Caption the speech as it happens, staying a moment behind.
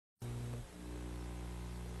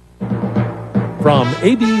From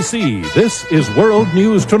ABC, this is World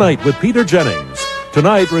News Tonight with Peter Jennings.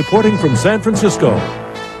 Tonight, reporting from San Francisco.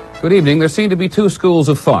 Good evening. There seem to be two schools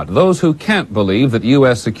of thought. Those who can't believe that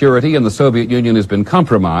U.S. security in the Soviet Union has been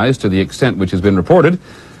compromised to the extent which has been reported,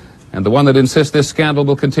 and the one that insists this scandal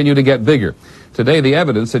will continue to get bigger. Today, the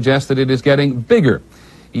evidence suggests that it is getting bigger.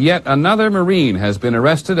 Yet another Marine has been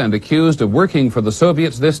arrested and accused of working for the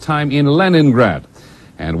Soviets, this time in Leningrad.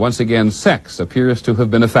 And once again, sex appears to have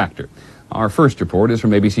been a factor. Our first report is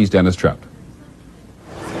from ABC's Dennis Trout.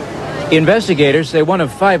 Investigators say one of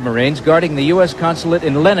 5 Marines guarding the U.S. consulate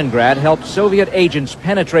in Leningrad helped Soviet agents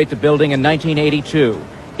penetrate the building in 1982.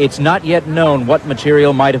 It's not yet known what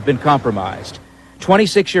material might have been compromised.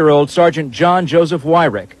 26-year-old Sergeant John Joseph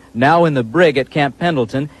Wyrick, now in the brig at Camp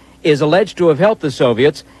Pendleton, is alleged to have helped the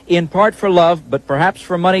Soviets, in part for love, but perhaps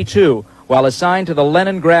for money too, while assigned to the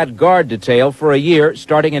Leningrad Guard detail for a year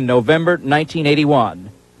starting in November 1981.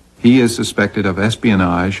 He is suspected of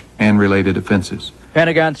espionage and related offenses.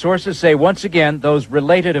 Pentagon sources say once again those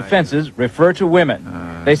related offenses refer to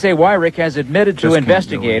women. They say Wyrick has admitted to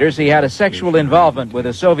investigators he had a sexual involvement with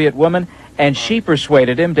a Soviet woman, and she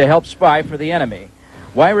persuaded him to help spy for the enemy.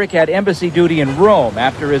 Wyrick had embassy duty in Rome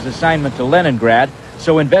after his assignment to Leningrad,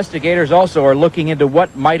 so investigators also are looking into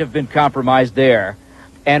what might have been compromised there.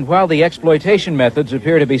 And while the exploitation methods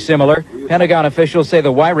appear to be similar, Pentagon officials say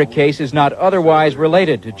the Wyrick case is not otherwise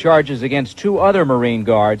related to charges against 2 other Marine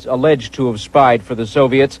guards alleged to have spied for the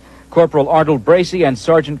Soviets, Corporal Arnold Bracey and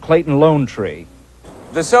Sergeant Clayton Lonetree.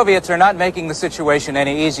 The Soviets are not making the situation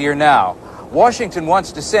any easier now. Washington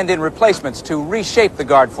wants to send in replacements to reshape the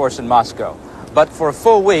Guard force in Moscow. But for a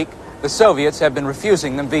full week, the Soviets have been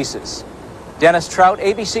refusing them visas. Dennis Trout,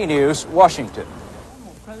 ABC News, Washington.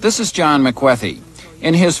 This is John McWethy.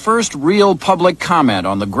 In his first real public comment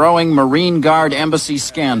on the growing Marine Guard embassy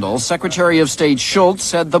scandal, Secretary of State Shultz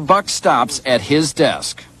said the buck stops at his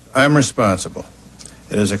desk. I'm responsible.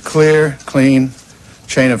 It is a clear, clean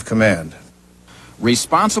chain of command.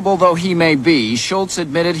 Responsible though he may be, Shultz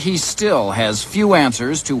admitted he still has few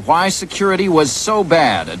answers to why security was so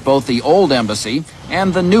bad at both the old embassy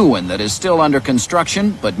and the new one that is still under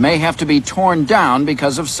construction but may have to be torn down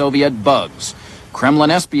because of Soviet bugs.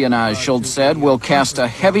 Kremlin espionage, Shultz said, will cast a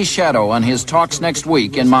heavy shadow on his talks next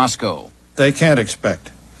week in Moscow. They can't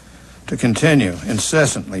expect to continue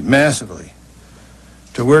incessantly, massively,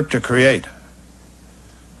 to work to create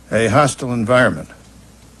a hostile environment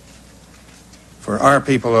for our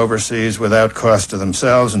people overseas without cost to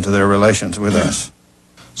themselves and to their relations with us.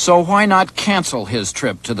 So why not cancel his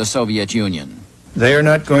trip to the Soviet Union? They are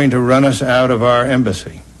not going to run us out of our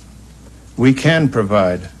embassy. We can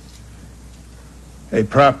provide a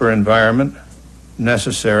proper environment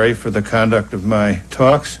necessary for the conduct of my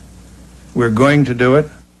talks. We're going to do it.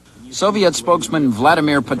 Soviet spokesman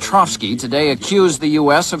Vladimir Petrovsky today accused the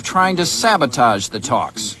U.S. of trying to sabotage the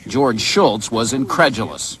talks. George Shultz was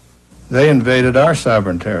incredulous. They invaded our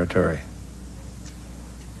sovereign territory,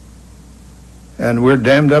 and we're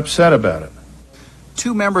damned upset about it.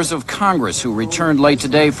 2 members of Congress who returned late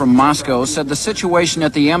today from Moscow said the situation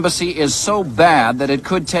at the embassy is so bad that it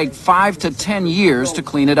could take 5 to 10 years to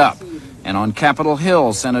clean it up. And on Capitol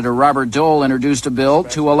Hill, Senator Robert Dole introduced a bill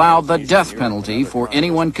to allow the death penalty for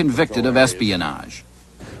anyone convicted of espionage.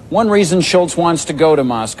 One reason Shultz wants to go to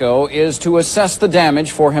Moscow is to assess the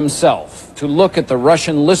damage for himself, to look at the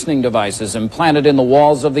Russian listening devices implanted in the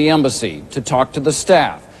walls of the embassy, to talk to the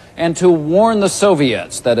staff, and to warn the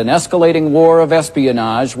Soviets that an escalating war of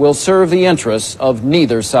espionage will serve the interests of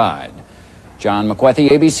neither side. John McWethy,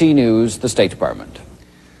 ABC News, the State Department.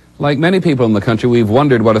 Like many people in the country, we've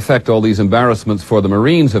wondered what effect all these embarrassments for the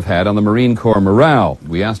Marines have had on the Marine Corps morale.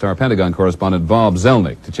 We asked our Pentagon correspondent Bob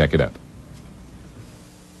Zelnick to check it out.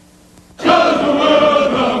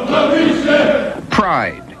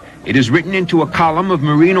 Pride. It is written into a column of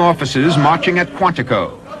Marine officers marching at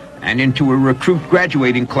Quantico and into a recruit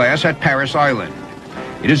graduating class at Paris Island.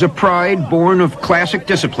 It is a pride born of classic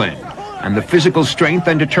discipline and the physical strength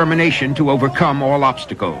and determination to overcome all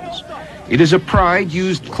obstacles. It is a pride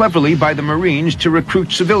used cleverly by the Marines to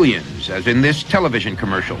recruit civilians, as in this television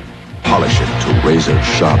commercial. Polish it to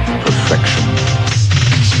razor-sharp perfection.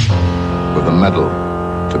 With a medal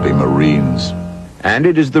to be Marines. And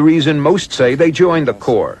it is the reason most say they joined the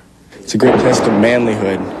Corps. It's a great test of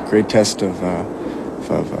manlyhood, great test of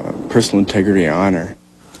personal integrity and honor.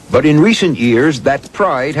 But in recent years, that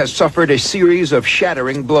pride has suffered a series of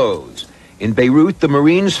shattering blows. In Beirut, the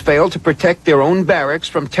Marines failed to protect their own barracks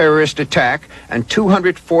from terrorist attack, and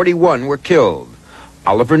 241 were killed.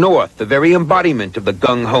 Oliver North, the very embodiment of the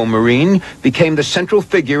gung-ho Marine, became the central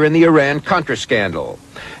figure in the Iran-Contra scandal.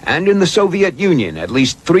 And in the Soviet Union, at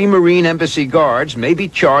least 3 Marine embassy guards may be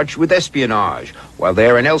charged with espionage, while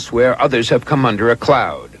there and elsewhere others have come under a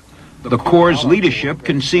cloud. The Corps' leadership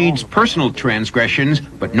concedes personal transgressions,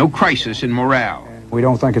 but no crisis in morale. We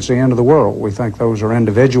don't think it's the end of the world. We think those are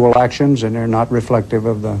individual actions, and they're not reflective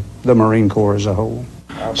of the Marine Corps as a whole.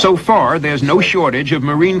 So far, there's no shortage of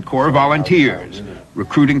Marine Corps volunteers.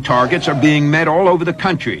 Recruiting targets are being met all over the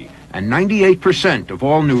country, and 98% of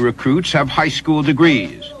all new recruits have high school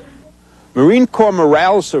degrees. Marine Corps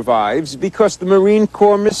morale survives because the Marine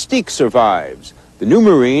Corps mystique survives. The new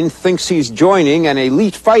Marine thinks he's joining an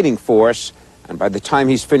elite fighting force, and by the time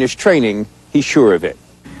he's finished training, he's sure of it.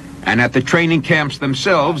 And at the training camps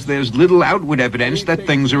themselves, there's little outward evidence that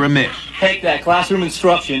things are amiss. Take that classroom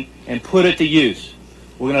instruction and put it to use.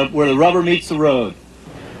 Where the rubber meets the road.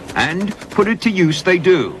 And put it to use they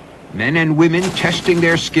do. Men and women testing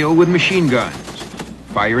their skill with machine guns,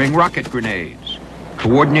 firing rocket grenades,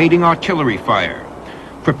 coordinating artillery fire,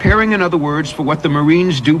 preparing, in other words, for what the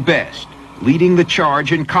Marines do best, leading the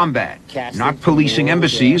charge in combat, not policing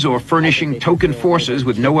embassies or furnishing token forces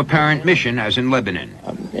with no apparent mission, as in Lebanon.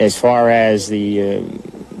 As far as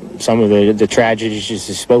some of the tragedies you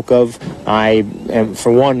spoke of, I,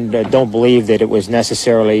 for one, don't believe that it was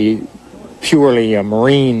necessarily purely a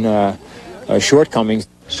Marine shortcomings.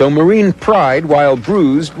 So Marine pride, while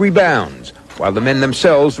bruised, rebounds, while the men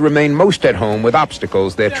themselves remain most at home with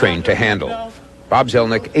obstacles they're trained to handle. Bob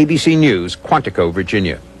Zelnick, ABC News, Quantico,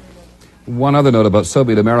 Virginia. One other note about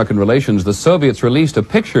Soviet-American relations. The Soviets released a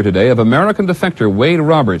picture today of American defector Wade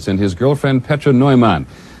Roberts and his girlfriend Petra Neumann.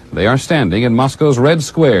 They are standing in Moscow's Red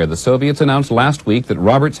Square. The Soviets announced last week that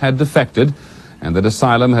Roberts had defected and that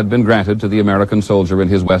asylum had been granted to the American soldier and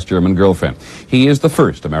his West German girlfriend. He is the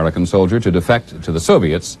first American soldier to defect to the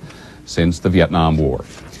Soviets since the Vietnam War.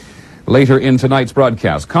 Later in tonight's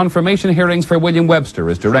broadcast, confirmation hearings for William Webster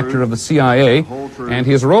as director of the CIA and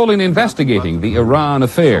his role in investigating the Iran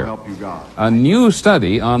affair. A new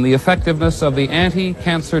study on the effectiveness of the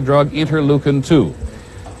anti-cancer drug interleukin-2.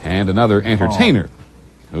 And another entertainer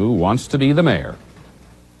who wants to be the mayor.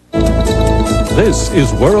 This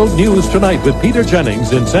is World News Tonight with Peter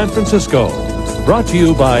Jennings in San Francisco. Brought to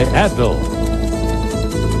you by Advil.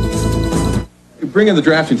 Bring in the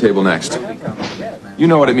drafting table next. You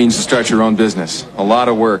know what it means to start your own business. A lot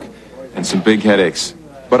of work and some big headaches.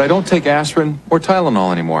 But I don't take aspirin or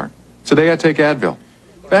Tylenol anymore. Today I take Advil.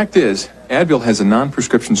 Fact is, Advil has a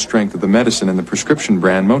non-prescription strength of the medicine in the prescription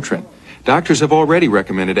brand Motrin. Doctors have already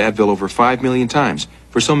recommended Advil over 5 million times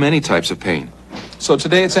for so many types of pain. So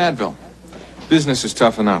today it's Advil. Business is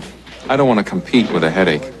tough enough. I don't want to compete with a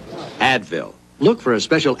headache. Advil. Look for a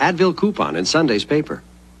special Advil coupon in Sunday's paper.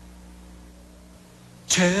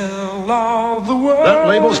 Tell all the world. That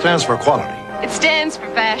label stands for quality. It stands for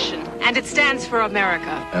fashion, and it stands for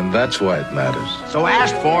America. And that's why it matters. So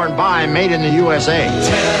ask for and buy Made in the USA.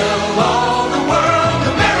 Tell all the world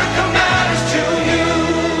America matters to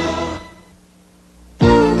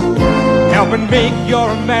you. Help and make your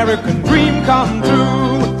American dream come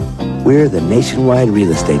true. We're the nationwide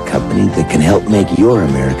real estate company that can help make your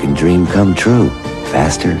American dream come true.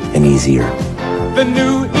 Faster and easier. The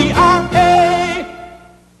new ERA.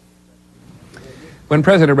 When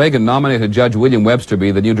President Reagan nominated Judge William Webster to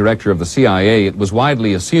be the new director of the CIA, it was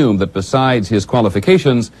widely assumed that besides his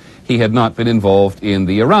qualifications, he had not been involved in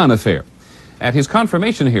the Iran affair. At his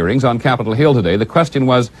confirmation hearings on Capitol Hill today, the question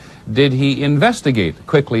was, did he investigate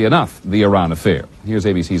quickly enough the Iran affair? Here's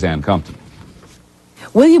ABC's Ann Compton.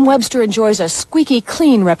 William Webster enjoys a squeaky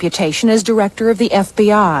clean reputation as director of the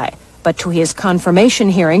FBI. But to his confirmation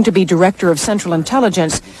hearing to be director of Central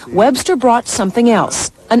Intelligence, Webster brought something else,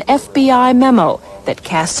 an FBI memo that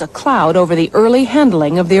casts a cloud over the early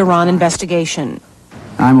handling of the Iran investigation.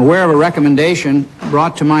 I'm aware of a recommendation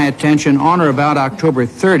brought to my attention on or about October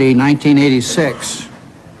 30, 1986,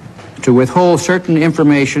 to withhold certain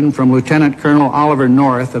information from Lieutenant Colonel Oliver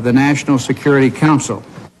North of the National Security Council.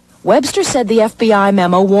 Webster said the FBI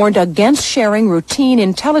memo warned against sharing routine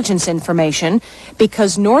intelligence information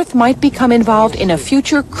because North might become involved in a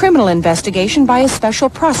future criminal investigation by a special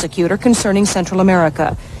prosecutor concerning Central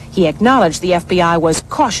America. He acknowledged the FBI was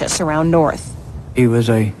cautious around North. He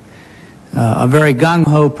was a very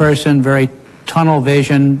gung-ho person, very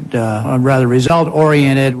tunnel-visioned, rather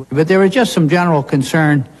result-oriented. But there was just some general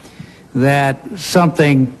concern that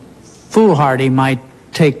something foolhardy might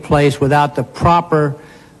take place without the proper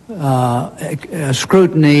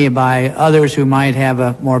scrutiny by others who might have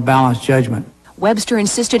a more balanced judgment. Webster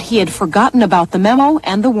insisted he had forgotten about the memo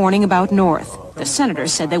and the warning about North. The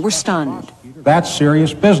senators said they were stunned. That's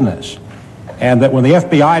serious business, and that when the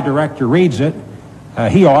FBI director reads it,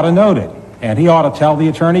 he ought to note it. And he ought to tell the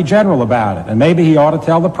Attorney General about it, and maybe he ought to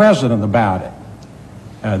tell the President about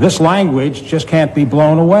it. This language just can't be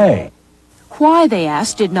blown away. Why, they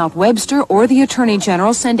asked, did not Webster or the Attorney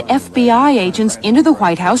General send FBI agents into the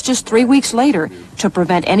White House just 3 weeks later to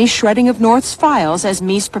prevent any shredding of North's files as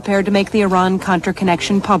Meese prepared to make the Iran-Contra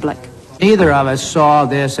connection public? Neither of us saw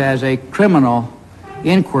this as a criminal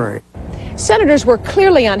inquiry. Senators were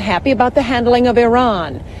clearly unhappy about the handling of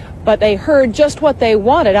Iran, but they heard just what they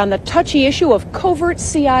wanted on the touchy issue of covert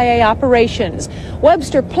CIA operations.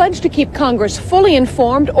 Webster pledged to keep Congress fully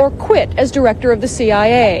informed or quit as director of the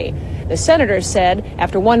CIA. The senators said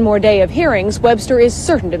after one more day of hearings, Webster is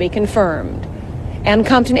certain to be confirmed. Ann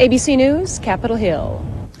Compton, ABC News, Capitol Hill.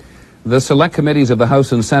 The select committees of the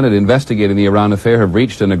House and Senate investigating the Iran affair have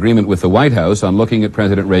reached an agreement with the White House on looking at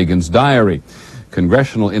President Reagan's diary.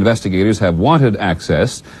 Congressional investigators have wanted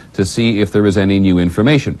access to see if there is any new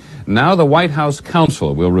information. Now the White House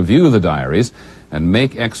counsel will review the diaries and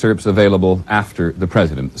make excerpts available after the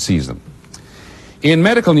president sees them. In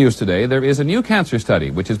medical news today, there is a new cancer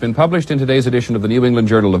study which has been published in today's edition of the New England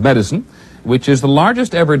Journal of Medicine, which is the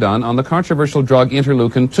largest ever done on the controversial drug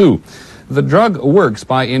interleukin-2. The drug works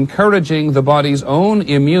by encouraging the body's own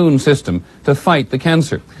immune system to fight the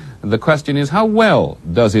cancer. The question is, how well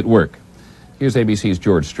does it work? Here's ABC's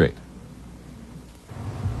George Strait.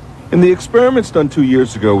 In the experiments done 2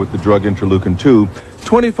 years ago with the drug interleukin-2,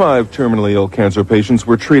 25 terminally ill cancer patients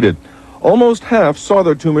were treated. Almost half saw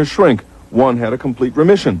their tumors shrink. One had a complete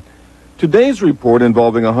remission. Today's report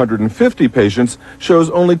involving 150 patients shows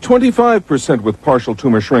only 25% with partial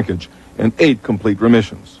tumor shrinkage and 8 complete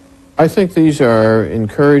remissions. I think these are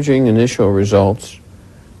encouraging initial results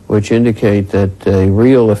which indicate that a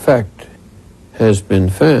real effect has been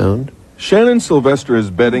found. Shannon Sylvester is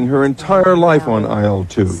betting her entire life on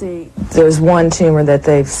IL-2. There's one tumor that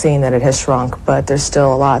they've seen that it has shrunk, but there's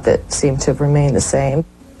still a lot that seem to have remained the same.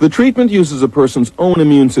 The treatment uses a person's own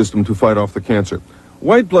immune system to fight off the cancer.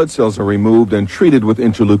 White blood cells are removed and treated with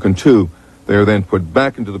interleukin-2. They are then put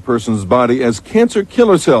back into the person's body as cancer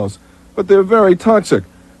killer cells, but they're very toxic.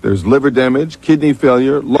 There's liver damage, kidney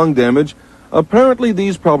failure, lung damage. Apparently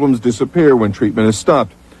these problems disappear when treatment is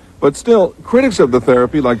stopped. But still, critics of the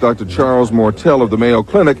therapy, like Dr. Charles Mortel of the Mayo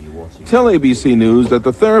Clinic, tell ABC News that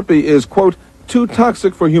the therapy is, quote, too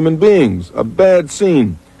toxic for human beings, a bad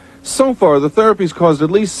scene. So far, the therapy's caused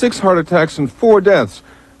at least 6 heart attacks and 4 deaths,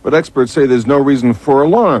 but experts say there's no reason for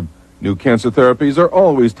alarm. New cancer therapies are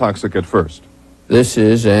always toxic at first. This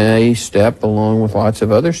is a step, along with lots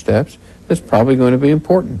of other steps, that's probably going to be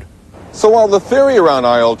important. So while the theory around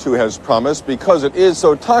IL-2 has promise, because it is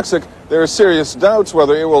so toxic, there are serious doubts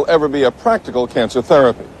whether it will ever be a practical cancer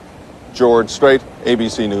therapy. George Strait,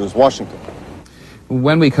 ABC News, Washington.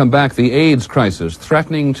 When we come back, the AIDS crisis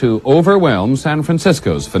threatening to overwhelm San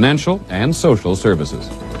Francisco's financial and social services.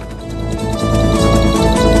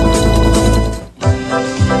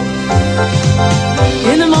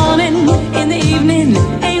 In the morning, in the evening,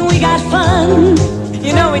 ain't we got fun?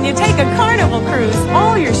 You know, when you take a Carnival cruise,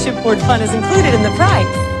 all your shipboard fun is included in the price.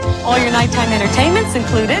 All your nighttime entertainment's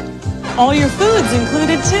included. All your food's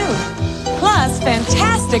included, too. Plus,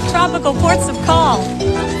 fantastic tropical ports of call.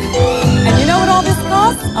 And you know what all this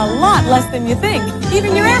costs? A lot less than you think.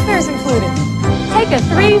 Even your airfare's included. Take a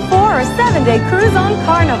 3, 4, or 7-day cruise on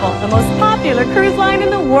Carnival, the most popular cruise line in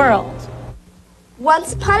the world.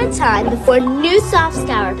 Once upon a time, before new soft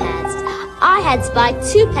scour pads, I had to buy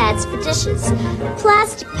 2 pads for dishes,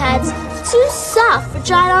 plastic pads too soft for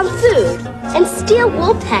dried-on food, and steel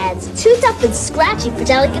wool pads too tough and scratchy for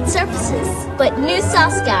delicate surfaces. But new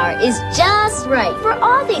soft scour is just right for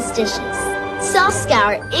all these dishes. Soft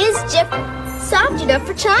scour is different, soft enough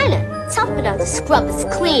for china, tough enough to scrub as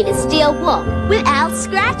clean as steel wool without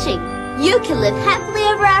scratching. You can live happily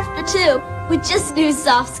ever after too with just new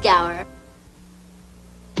soft scour.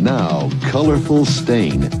 Now, colorful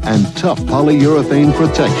stain and tough polyurethane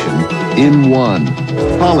protection in one.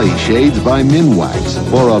 Poly Shades by Minwax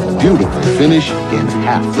for a beautiful finish in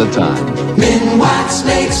half the time. Minwax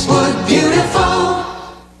makes wood beautiful.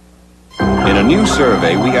 In a new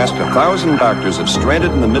survey, we asked 1,000 doctors if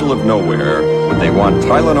stranded in the middle of nowhere, would they want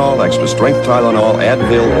Tylenol, extra strength Tylenol,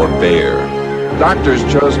 Advil, or Bayer? Doctors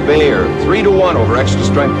chose Bayer, 3-to-1 over extra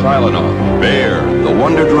strength Tylenol. Bayer, the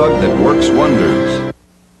wonder drug that works wonders.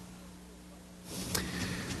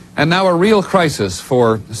 And now a real crisis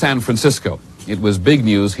for San Francisco. It was big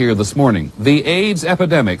news here this morning. The AIDS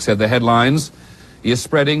epidemic, said the headlines, is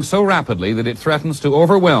spreading so rapidly that it threatens to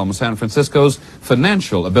overwhelm San Francisco's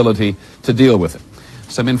financial ability to deal with it.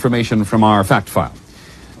 Some information from our fact file.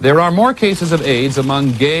 There are more cases of AIDS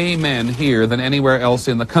among gay men here than anywhere else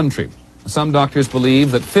in the country. Some doctors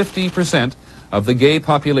believe that 50% of the gay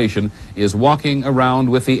population is walking around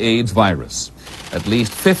with the AIDS virus. At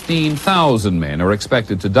least 15,000 men are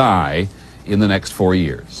expected to die in the next 4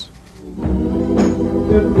 years.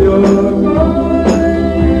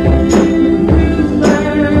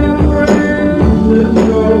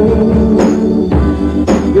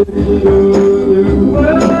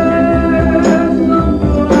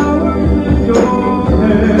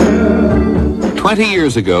 20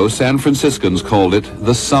 years ago, San Franciscans called it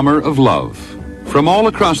the Summer of Love. From all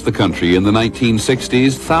across the country in the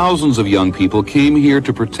 1960s, thousands of young people came here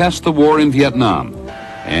to protest the war in Vietnam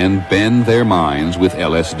and bend their minds with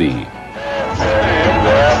LSD.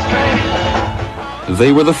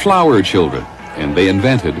 They were the Flower Children, and they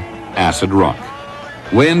invented acid rock.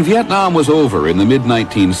 When Vietnam was over in the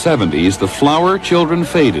mid-1970s, the Flower Children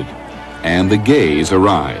faded, and the gays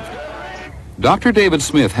arrived. Dr. David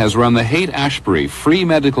Smith has run the Haight-Ashbury Free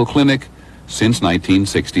Medical Clinic since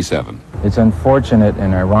 1967. It's unfortunate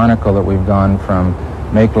and ironical that we've gone from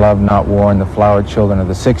Make Love Not War and the Flower Children of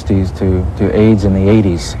the 60s to AIDS in the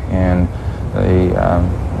 80s. And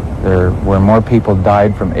there were more people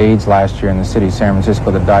died from AIDS last year in the city of San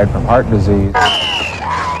Francisco that died from heart disease.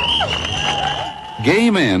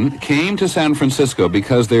 Gay men came to San Francisco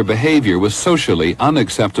because their behavior was socially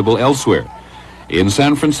unacceptable elsewhere. In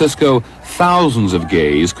San Francisco, thousands of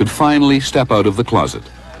gays could finally step out of the closet.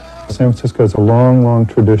 San Francisco has a long, long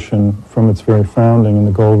tradition from its very founding in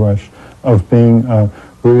the gold rush of being a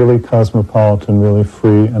really cosmopolitan, really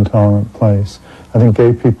free and tolerant place. I think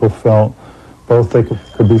gay people felt both they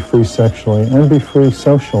could be free sexually and be free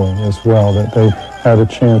socially as well, that they had a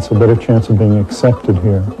better chance of being accepted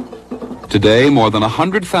here. Today, more than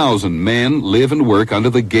 100,000 men live and work under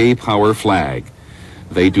the gay power flag.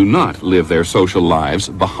 They do not live their social lives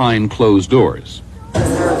behind closed doors.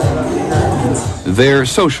 Their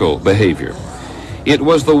social behavior. It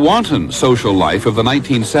was the wanton social life of the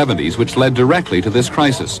 1970s which led directly to this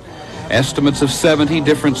crisis. Estimates of 70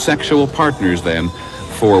 different sexual partners then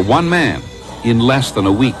for one man in less than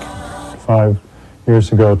a week. 5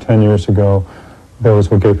 years ago, 10 years ago, there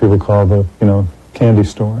was what gay people call the, candy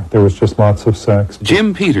store. There was just lots of sex.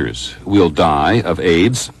 Jim Peters will die of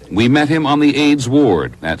AIDS. We met him on the AIDS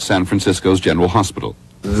ward at San Francisco's General Hospital.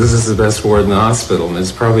 This is the best ward in the hospital, and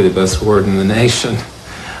it's probably the best ward in the nation.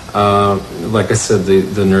 Like I said,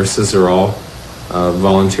 the nurses are all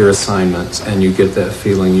volunteer assignments, and you get that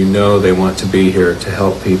feeling. You know they want to be here to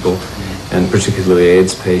help people, and particularly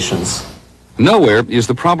AIDS patients. Nowhere is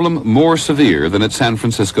the problem more severe than at San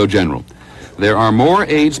Francisco General. There are more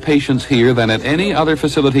AIDS patients here than at any other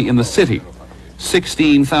facility in the city.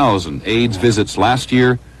 16,000 AIDS visits last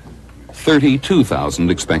year,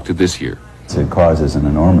 32,000 expected this year. It causes an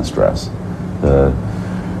enormous stress. The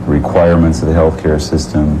requirements of the healthcare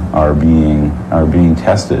system are being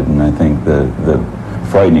tested, and I think the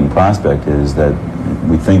frightening prospect is that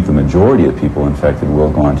we think the majority of people infected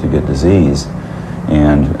will go on to get disease,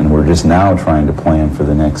 and we're just now trying to plan for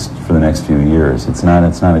the next few years. It's not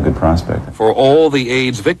a good prospect. For all the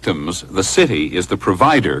AIDS victims, the city is the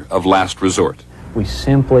provider of last resort. We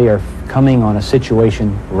simply are coming on a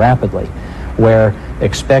situation rapidly where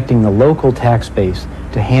expecting the local tax base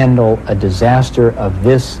to handle a disaster of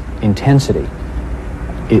this intensity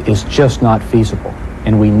is just not feasible,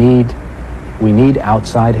 and we need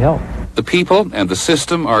outside help. The people and the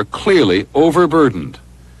system are clearly overburdened,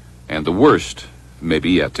 and the worst may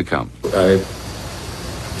be yet to come. I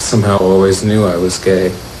somehow always knew I was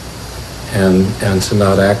gay, and to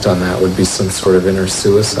not act on that would be some sort of inner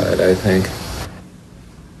suicide, I think.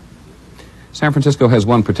 San Francisco has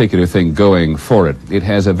one particular thing going for it. It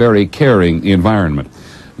has a very caring environment.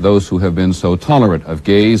 Those who have been so tolerant of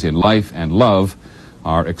gays in life and love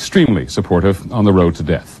are extremely supportive on the road to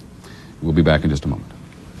death. We'll be back in just a moment.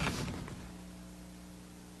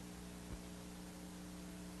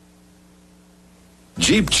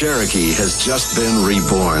 Jeep Cherokee has just been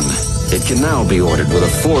reborn. It can now be ordered with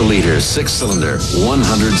a 4-liter, 6-cylinder,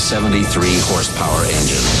 173-horsepower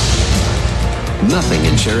engine. Nothing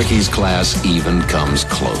in Cherokee's class even comes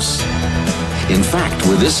close. In fact,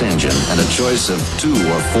 with this engine and a choice of 2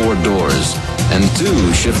 or 4 doors and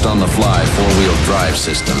 2 shift-on-the-fly 4-wheel drive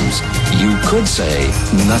systems, you could say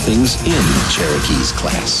nothing's in Cherokee's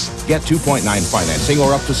class. Get 2.9 financing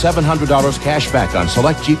or up to $700 cash back on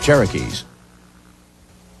select Jeep Cherokees.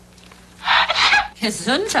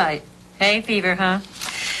 Gesundheit. Hay fever, huh?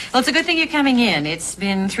 Well, it's a good thing you're coming in. It's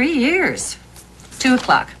been 3 years. 2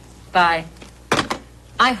 o'clock. Bye.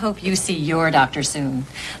 I hope you see your doctor soon.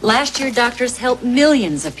 Last year, doctors helped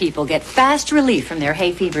millions of people get fast relief from their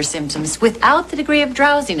hay fever symptoms without the degree of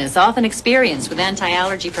drowsiness often experienced with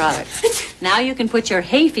anti-allergy products. Now you can put your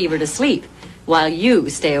hay fever to sleep while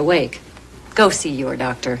you stay awake. Go see your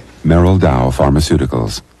doctor. Merrill Dow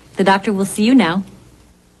Pharmaceuticals. The doctor will see you now.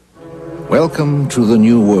 Welcome to the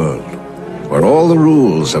new world, where all the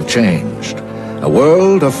rules have changed. A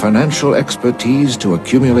world of financial expertise to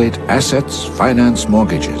accumulate assets, finance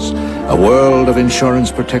mortgages. A world of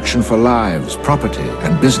insurance protection for lives, property,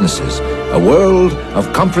 and businesses. A world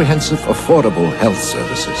of comprehensive, affordable health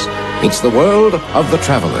services. It's the world of the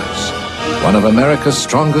travelers. One of America's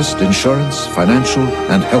strongest insurance, financial,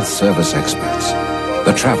 and health service experts.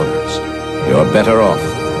 The travelers. You're better off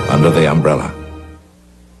under the umbrella.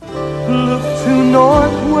 Look to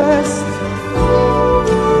Northwest.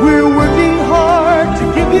 We're working hard to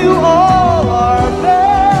give you all our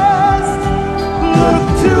best. Look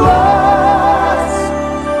to us,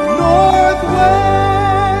 Northwest.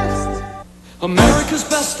 America's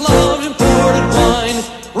best loved imported wine,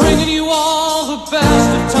 bringing you all the best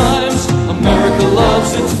of times. America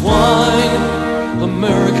loves its wine.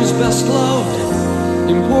 America's best loved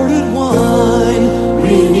imported wine.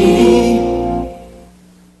 Really.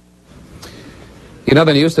 In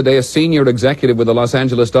other news today, a senior executive with the Los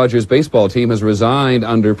Angeles Dodgers baseball team has resigned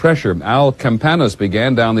under pressure. Al Campanis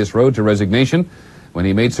began down this road to resignation when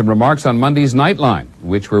he made some remarks on Monday's Nightline,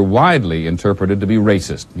 which were widely interpreted to be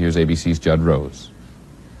racist. Here's ABC's Judd Rose.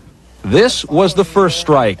 This was the first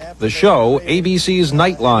strike, the show ABC's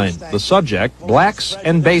Nightline, the subject, blacks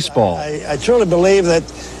and baseball. I truly believe that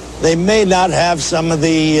they may not have some of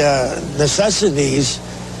the necessities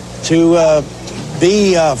to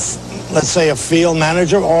be let's say a field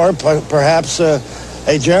manager or perhaps a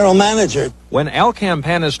general manager. When Al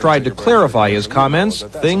Campanis tried to clarify his comments,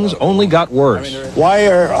 things only got worse. Why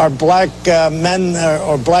are black men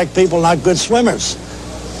or black people not good swimmers?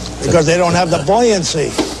 Because they don't have the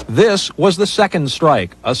buoyancy. This was the second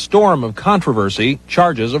strike, a storm of controversy,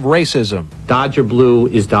 charges of racism. Dodger blue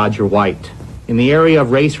is Dodger white. In the area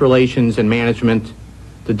of race relations and management,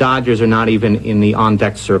 the Dodgers are not even in the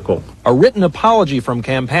on-deck circle. A written apology from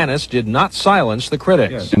Campanis did not silence the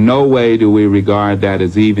critics. In no way do we regard that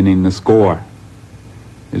as evening the score.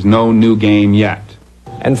 There's no new game yet.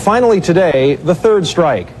 And finally today, the third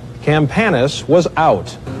strike. Campanis was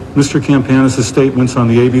out. Mr. Campanis' statements on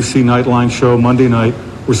the ABC Nightline show Monday night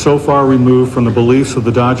were so far removed from the beliefs of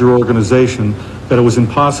the Dodger organization that it was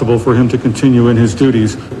impossible for him to continue in his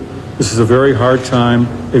duties. This is a very hard time,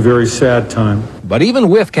 a very sad time. But even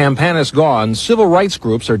with Campanis gone, civil rights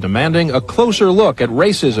groups are demanding a closer look at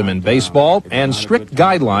racism in baseball and strict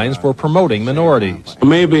guidelines for promoting minorities.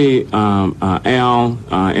 Maybe Al,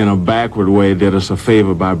 in a backward way, did us a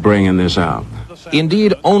favor by bringing this out.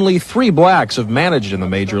 Indeed, only 3 blacks have managed in the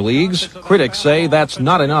major leagues. Critics say that's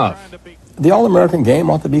not enough. The All-American game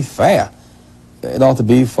ought to be fair. It ought to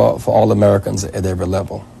be for all Americans at every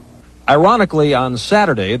level. Ironically, on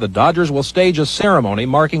Saturday, the Dodgers will stage a ceremony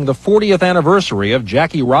marking the 40th anniversary of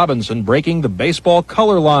Jackie Robinson breaking the baseball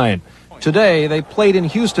color line. Today, they played in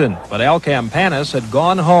Houston, but Al Campanis had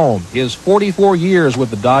gone home. His 44 years with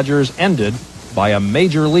the Dodgers ended by a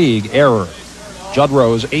major league error. Judd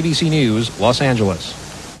Rose, ABC News, Los Angeles.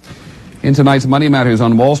 In tonight's Money Matters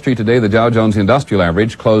on Wall Street today, the Dow Jones Industrial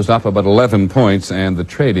Average closed up about 11 points and the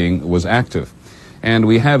trading was active. And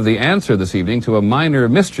we have the answer this evening to a minor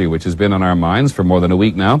mystery which has been on our minds for more than a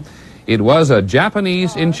week now. It was a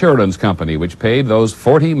Japanese insurance company which paid those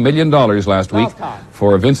 $40 million last week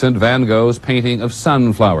for Vincent van Gogh's painting of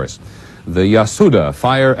sunflowers. The Yasuda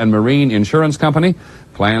Fire and Marine Insurance Company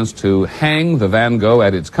plans to hang the Van Gogh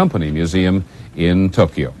at its company museum in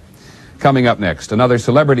Tokyo. Coming up next, another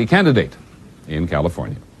celebrity candidate in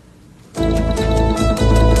California.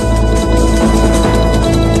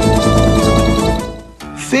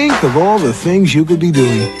 Think of all the things you could be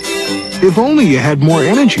doing if only you had more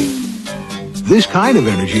energy. This kind of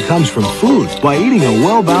energy comes from food by eating a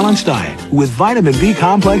well-balanced diet with vitamin B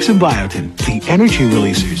complex and biotin, the energy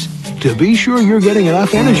releasers. To be sure you're getting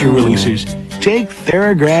enough energy releasers, take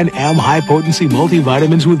TheraGrand M high-potency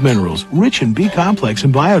multivitamins with minerals, rich in B complex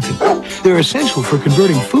and biotin. They're essential for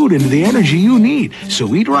converting food into the energy you need.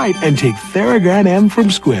 So eat right and take TheraGrand M from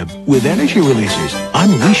Squibb with energy releasers.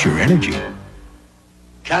 Unleash your energy.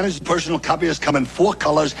 Canon's personal copiers come in 4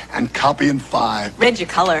 colors and copy in 5. Red's your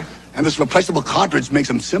color. And this replaceable cartridge makes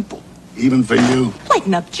them simple, even for you.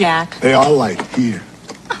 Lighten up, Jack. They are light. Here.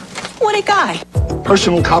 What a guy.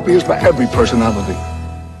 Personal copiers for every personality.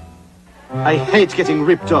 I hate getting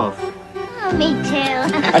ripped off. Oh, me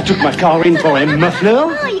too. I took my car in for a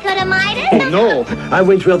muffler. Oh, you got a Midas? Oh, no. I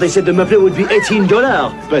went where they said the muffler would be $18.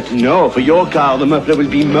 But no, for your car, the muffler will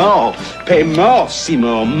be more. Pay more,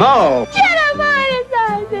 Seymour, more.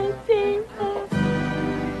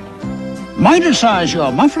 Midas-size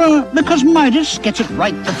your muffler because Midas gets it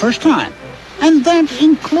right the first time. And that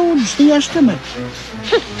includes the estimate.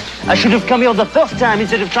 I should have come here the first time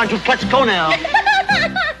instead of trying to cut corners.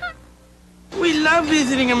 We love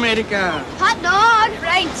visiting America. Hot dog,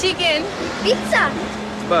 fried chicken, pizza.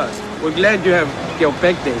 But we're glad you have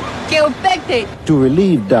Kaopectate. Kaopectate. To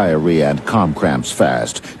relieve diarrhea and calm cramps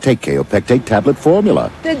fast, take Kaopectate tablet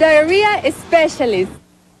formula. The diarrhea specialist.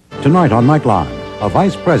 Tonight on Nightline, a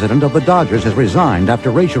vice president of the Dodgers has resigned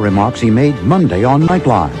after racial remarks he made Monday on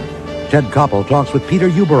Nightline. Ted Koppel talks with Peter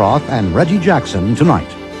Uberoth and Reggie Jackson tonight.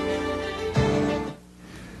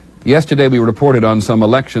 Yesterday we reported on some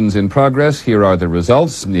elections in progress. Here are the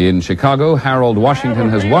results. In Chicago, Harold Washington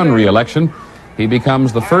has won re-election. He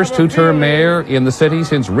becomes the first two-term mayor in the city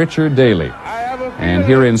since Richard Daley. And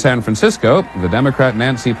here in San Francisco, the Democrat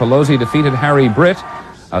Nancy Pelosi defeated Harry Britt,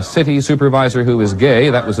 a city supervisor who is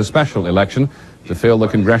gay. That was a special election to fill the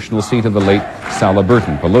congressional seat of the late Sala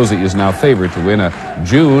Burton. Pelosi is now favored to win a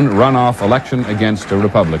June runoff election against a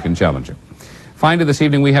Republican challenger. Finally, this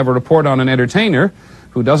evening we have a report on an entertainer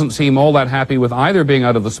who doesn't seem all that happy with either being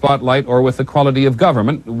out of the spotlight or with the quality of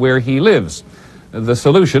government where he lives. The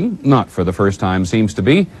solution, not for the first time, seems to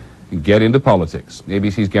be get into politics.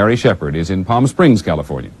 ABC's Gary Shepard is in Palm Springs,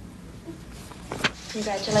 California.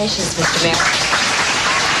 Congratulations, Mr. Mayor.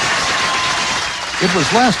 It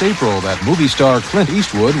was last April that movie star Clint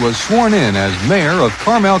Eastwood was sworn in as mayor of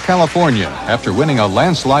Carmel, California, after winning a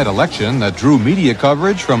landslide election that drew media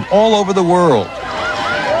coverage from all over the world.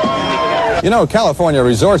 You know, California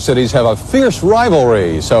resort cities have a fierce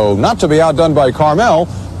rivalry, so not to be outdone by Carmel,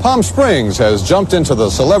 Palm Springs has jumped into the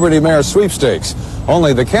celebrity mayor sweepstakes.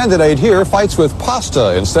 Only the candidate here fights with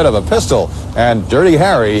pasta instead of a pistol, and Dirty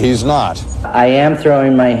Harry, he's not. I am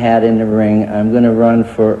throwing my hat in the ring. I'm going to run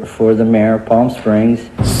for the mayor of Palm Springs.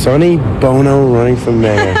 Sonny Bono running for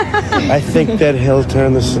mayor. I think that he'll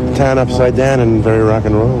turn this town upside down and very rock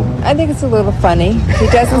and roll. I think it's a little funny. He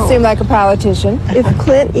doesn't seem like a politician. If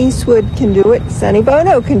Clint Eastwood can do it, Sonny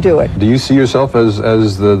Bono can do it. Do you see yourself as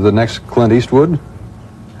the next Clint Eastwood?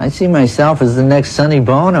 I see myself as the next Sonny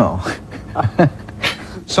Bono.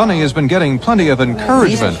 Sonny has been getting plenty of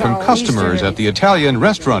encouragement from customers at the Italian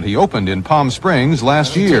restaurant he opened in Palm Springs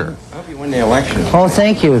last year. I hope you win the election. Oh,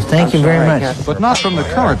 thank you. Thank you very much. But not from the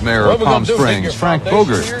current mayor of Palm Springs, Frank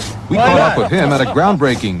Bogert. We caught up with him at a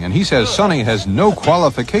groundbreaking, and he says Sonny has no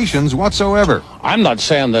qualifications whatsoever. I'm not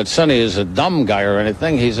saying that Sonny is a dumb guy or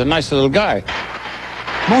anything. He's a nice little guy.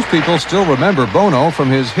 Most people still remember Bono from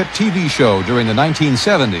his hit TV show during the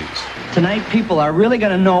 1970s. Tonight, people are really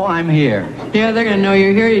going to know I'm here. Yeah, they're going to know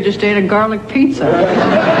you're here. You just ate a garlic pizza.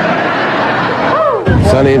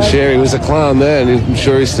 Sonny and Sherry was a clown then, and I'm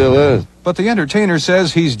sure he still is. But the entertainer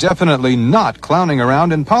says he's definitely not clowning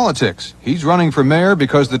around in politics. He's running for mayor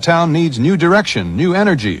because the town needs new direction, new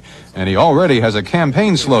energy, and he already has a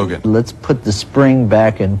campaign slogan. Let's put the spring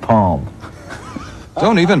back in Palm.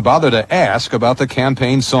 Don't even bother to ask about the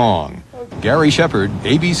campaign song. Gary Shepard,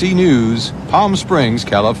 ABC News, Palm Springs,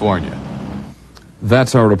 California.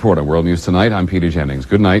 That's our report on World News Tonight. I'm Peter Jennings.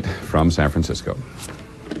 Good night from San Francisco.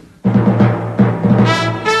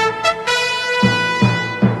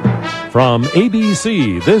 From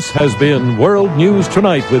ABC, this has been World News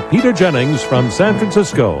Tonight with Peter Jennings from San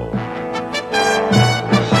Francisco.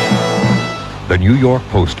 The New York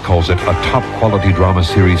Post calls it a top-quality drama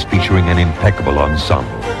series featuring an impeccable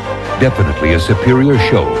ensemble. Definitely a superior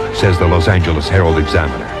show, says the Los Angeles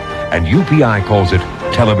Herald-Examiner. And UPI calls it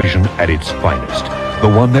television at its finest. The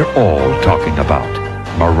one they're all talking about,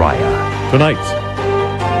 Mariah. Tonight.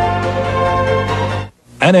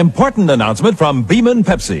 An important announcement from Beeman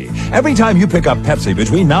Pepsi. Every time you pick up Pepsi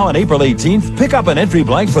between now and April 18th, pick up an entry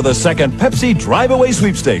blank for the second Pepsi Drive-Away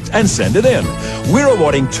Sweepstakes and send it in. We're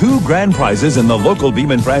awarding 2 grand prizes in the local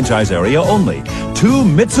Beeman franchise area only. 2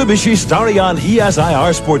 Mitsubishi Starion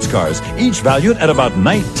ESIR sports cars, each valued at about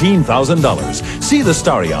 $19,000. See the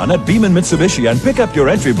Starion at Beeman Mitsubishi and pick up your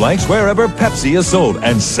entry blanks wherever Pepsi is sold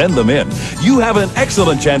and send them in. You have an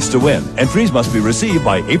excellent chance to win. Entries must be received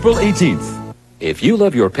by April 18th. If you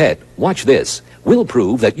love your pet, watch this. We'll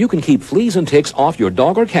prove that you can keep fleas and ticks off your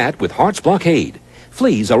dog or cat with Heart's Blockade.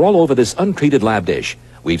 Fleas are all over this untreated lab dish.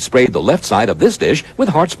 We've sprayed the left side of this dish with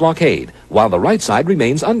Heart's Blockade, while the right side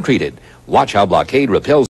remains untreated. Watch how Blockade repels